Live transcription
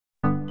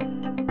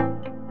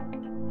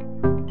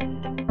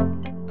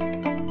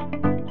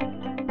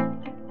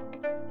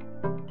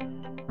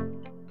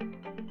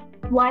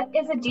What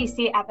is a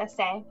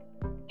DCFSA?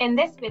 In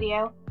this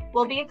video,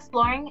 we'll be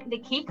exploring the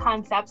key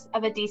concepts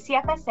of a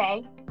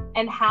DCFSA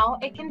and how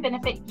it can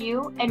benefit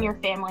you and your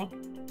family.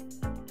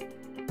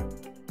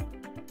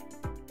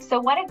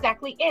 So what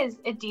exactly is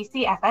a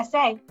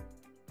DCFSA?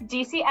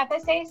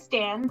 DCFSA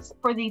stands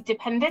for the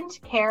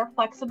Dependent Care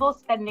Flexible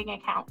Spending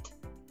Account.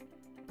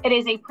 It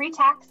is a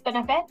pre-tax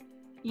benefit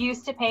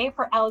used to pay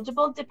for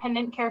eligible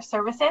dependent care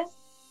services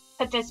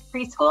such as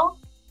preschool,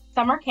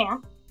 summer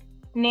camp,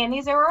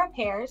 nannies or au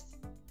pairs,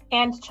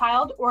 and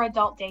child or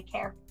adult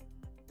daycare.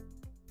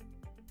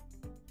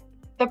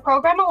 The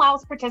program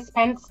allows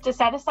participants to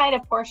set aside a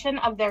portion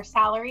of their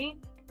salary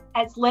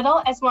as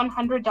little as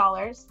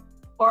 $100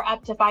 or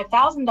up to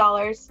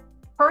 $5,000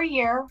 per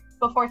year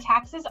before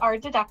taxes are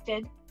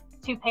deducted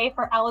to pay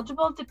for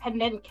eligible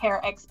dependent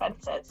care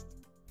expenses.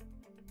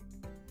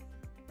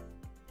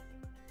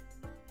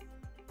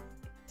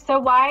 So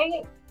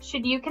why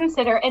should you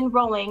consider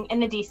enrolling in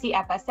the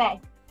DCFSA?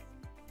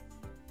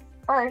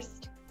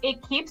 First,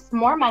 it keeps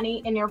more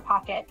money in your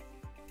pocket.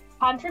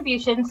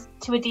 Contributions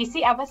to a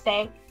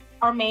DCFSA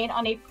are made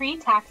on a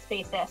pre-tax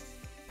basis,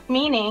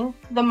 meaning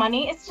the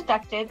money is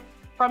deducted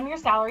from your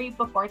salary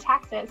before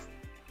taxes.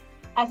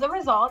 As a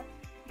result,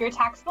 your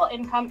taxable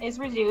income is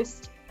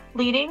reduced,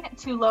 leading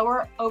to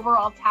lower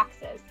overall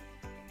taxes.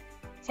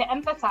 To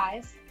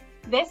emphasize,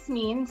 this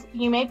means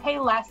you may pay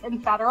less in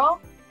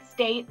federal,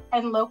 state,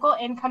 and local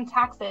income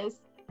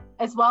taxes,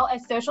 as well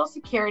as Social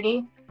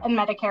Security and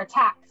Medicare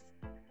tax.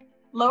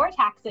 Lower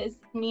taxes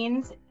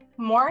means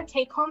more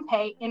take-home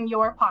pay in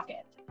your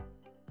pocket.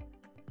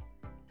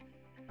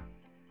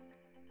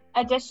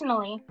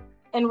 Additionally,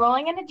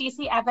 enrolling in a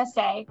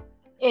DCFSA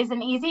is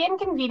an easy and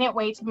convenient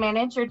way to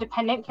manage your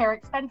dependent care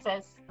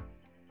expenses.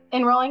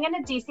 Enrolling in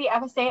a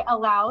DCFSA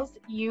allows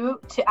you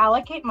to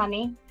allocate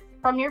money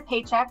from your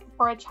paycheck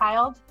for a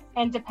child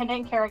and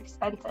dependent care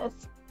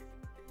expenses.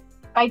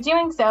 By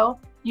doing so,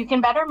 you can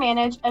better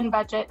manage and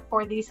budget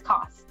for these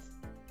costs.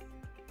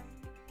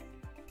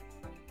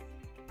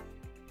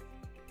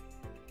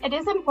 It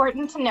is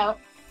important to note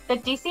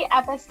that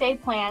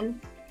DCFSA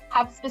plans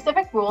have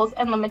specific rules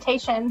and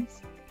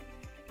limitations.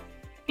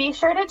 Be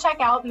sure to check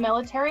out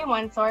Military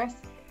OneSource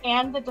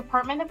and the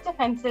Department of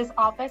Defense's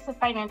Office of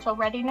Financial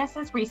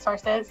Readiness's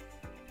resources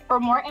for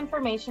more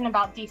information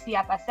about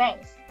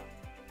DCFSAs.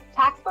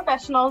 Tax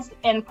professionals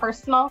and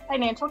personal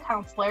financial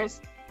counselors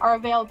are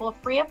available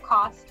free of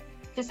cost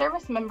to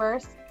service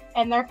members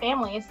and their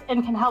families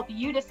and can help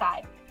you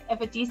decide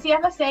if a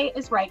DCFSA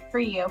is right for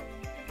you.